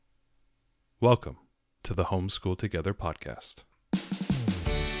Welcome to the Homeschool Together podcast.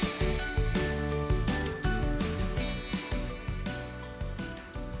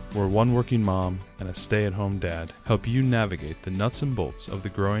 Where one working mom and a stay-at-home dad help you navigate the nuts and bolts of the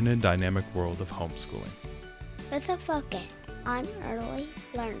growing and dynamic world of homeschooling. With a focus on early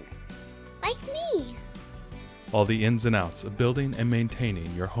learners, like me. All the ins and outs of building and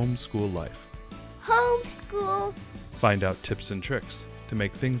maintaining your homeschool life. Homeschool. Find out tips and tricks to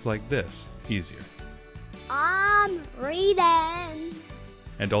make things like this easier. I'm reading.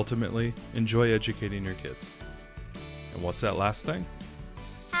 And ultimately, enjoy educating your kids. And what's that last thing?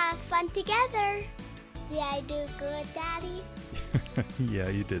 Have fun together. Did I do good, Daddy? Yeah,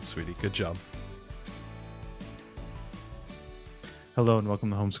 you did, sweetie. Good job. Hello and welcome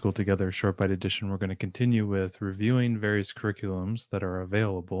to Homeschool Together Short Bite Edition. We're going to continue with reviewing various curriculums that are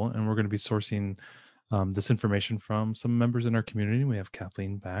available, and we're going to be sourcing this information from some members in our community. We have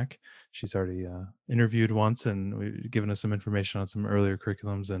Kathleen back. She's already interviewed once and given us some information on some earlier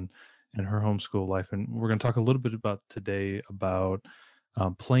curriculums and her homeschool life. And we're going to talk a little bit about today about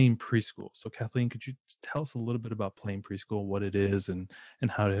Playing Preschool. So Kathleen, could you tell us a little bit about Playing Preschool, what it is, and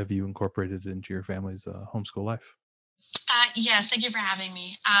how have you incorporated it into your family's homeschool life? Yes, thank you for having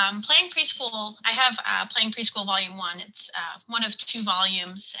me. Playing Preschool, I have Playing Preschool Volume 1. It's one of 2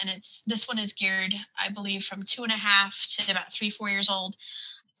 volumes, and this one is geared, I believe, from 2.5 to about 3-4 years old.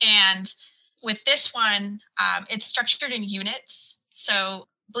 And with this one, it's structured in units. So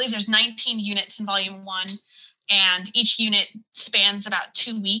I believe there's 19 units in Volume 1, and each unit spans about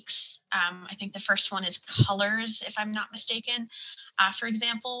 2 weeks. I think the first one is colors, if I'm not mistaken, for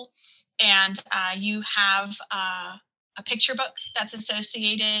example. And you have a picture book that's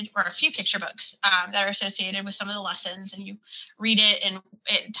associated, or a few picture books that are associated with some of the lessons, and you read it and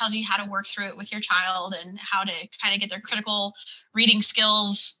it tells you how to work through it with your child and how to kind of get their critical reading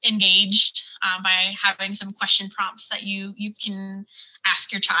skills engaged by having some question prompts that you can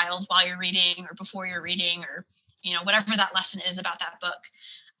ask your child while you're reading or before you're reading, or whatever that lesson is about that book.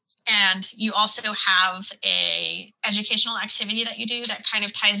 And you also have a educational activity that you do that kind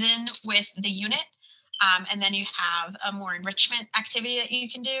of ties in with the unit. And then you have a more enrichment activity that you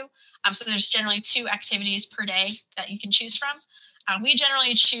can do. So there's generally 2 activities per day that you can choose from. We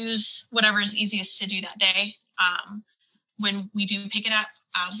generally choose whatever is easiest to do that day. When we do pick it up,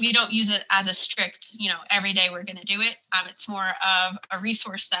 we don't use it as a strict, every day we're going to do it. It's more of a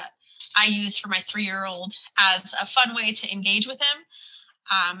resource that I use for my 3-year-old as a fun way to engage with him.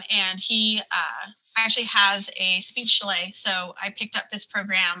 And he actually has a speech delay. So I picked up this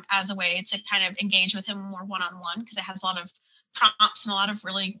program as a way to kind of engage with him more one-on-one, because it has a lot of prompts and a lot of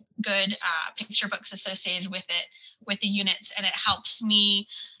really good picture books associated with it, with the units. And it helps me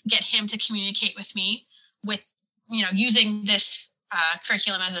get him to communicate with me with, using this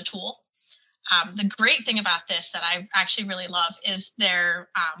curriculum as a tool. The great thing about this that I actually really love is their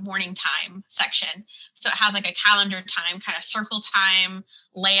morning time section. So it has like a calendar time, kind of circle time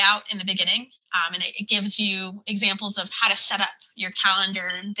layout in the beginning. And it gives you examples of how to set up your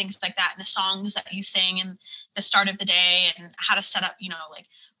calendar and things like that, and the songs that you sing in the start of the day, and how to set up, like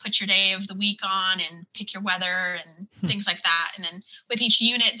put your day of the week on and pick your weather and things like that. And then with each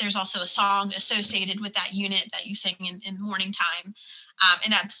unit, there's also a song associated with that unit that you sing in morning time.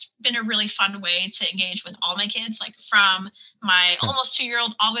 And that's been a really fun way to engage with all my kids, like from my almost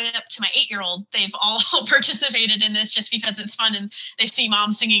 2-year-old all the way up to my 8-year-old. They've all participated in this just because it's fun, and they see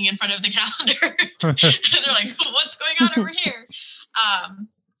mom singing in front of the calendar. They're like, what's going on over here?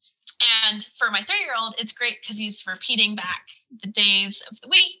 And for my 3-year-old, it's great because he's repeating back the days of the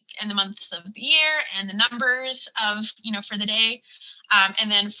week and the months of the year and the numbers of, for the day. And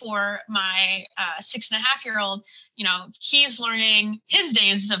then for my 6.5-year-old, he's learning his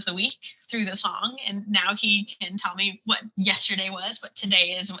days of the week through the song. And now he can tell me what yesterday was, what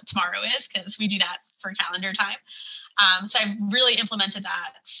today is, and what tomorrow is, because we do that for calendar time. So I've really implemented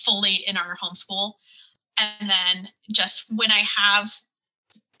that fully in our homeschool. And then just when I have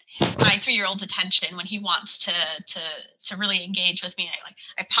my 3-year-old's attention, when he wants to really engage with me,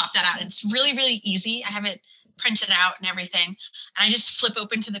 I pop that out, and it's really, really easy. I have it printed out and everything, and I just flip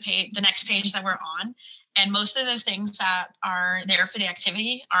open to the next page that we're on, and most of the things that are there for the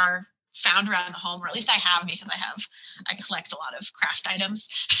activity are found around the home, or at least I have, because I collect a lot of craft items.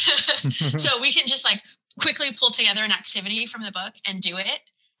 So we can just quickly pull together an activity from the book and do it.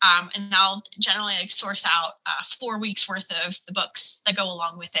 And I'll generally source out 4 weeks worth of the books that go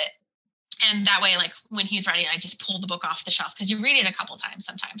along with it. And that way, when he's ready, I just pull the book off the shelf, because you read it a couple times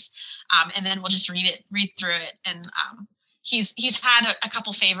sometimes. And then we'll just read through it. And he's had a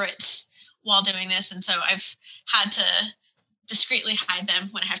couple favorites while doing this. And so I've had to discreetly hide them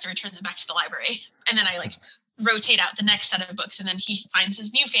when I have to return them back to the library. And then I like rotate out the next set of books, and then he finds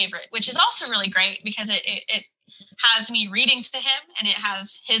his new favorite, which is also really great because it has me reading to him, and it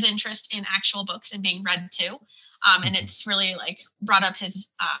has his interest in actual books and being read to. And it's really like brought up his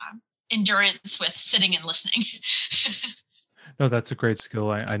endurance with sitting and listening. No, that's a great skill.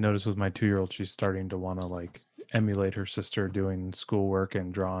 I noticed with my 2-year-old, she's starting to want to like emulate her sister doing schoolwork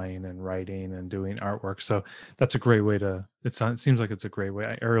and drawing and writing and doing artwork. So that's a great way to, it seems like it's a great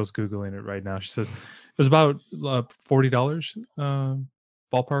way. Ariel's Googling it right now. She says it was about $40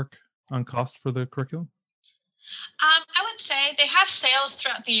 ballpark on cost for the curriculum. I would say they have sales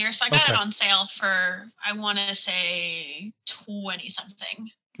throughout the year. So I got it on sale for, I want to say 20 something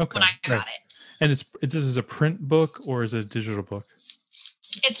when I got it. And this is a print book or is it a digital book?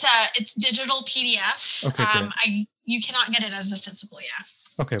 It's digital PDF. Okay, you cannot get it as a physical,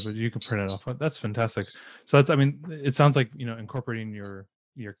 yeah. Okay, but you can print it off. That's fantastic. So that's, I mean, it sounds like, incorporating your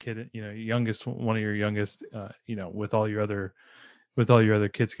kid, one of your youngest, with all your other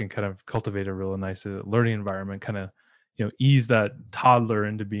kids can kind of cultivate a real nice learning environment, kind of, ease that toddler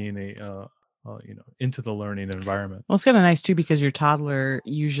into being into the learning environment. Well, it's kind of nice too, because your toddler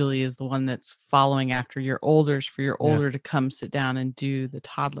usually is the one that's following after your olders for your older to come sit down and do the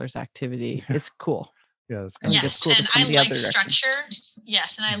toddler's activity. It's cool. Yeah, it's cool, and I like structure.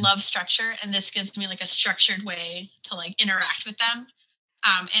 Yes, and I love structure, and this gives me like a structured way to like interact with them.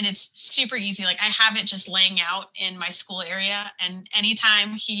 And it's super easy. Like I have it just laying out in my school area, and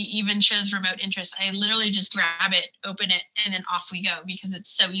anytime he even shows remote interest, I literally just grab it, open it, and then off we go because it's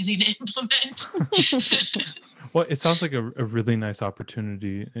so easy to implement. Well, it sounds like a really nice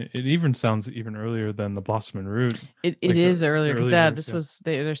opportunity. It even sounds even earlier than the Blossom and Root. It is earlier because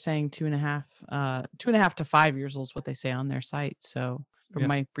they're saying 2.5 to 5 years old is what they say on their site. So from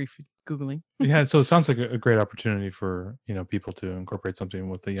my brief Googling. Yeah, so it sounds like a great opportunity for people to incorporate something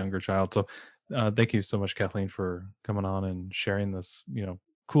with a younger child. So thank you so much, Kathleen, for coming on and sharing this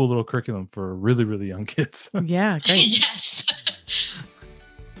cool little curriculum for really, really young kids. Yeah, great. Yes.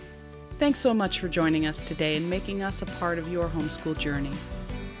 Thanks so much for joining us today and making us a part of your homeschool journey.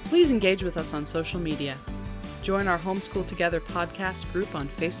 Please engage with us on social media. Join our Homeschool Together podcast group on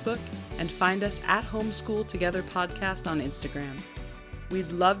Facebook and find us at Homeschool Together Podcast on Instagram.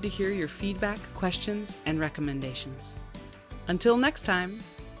 We'd love to hear your feedback, questions, and recommendations. Until next time.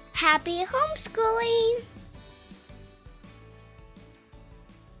 Happy homeschooling!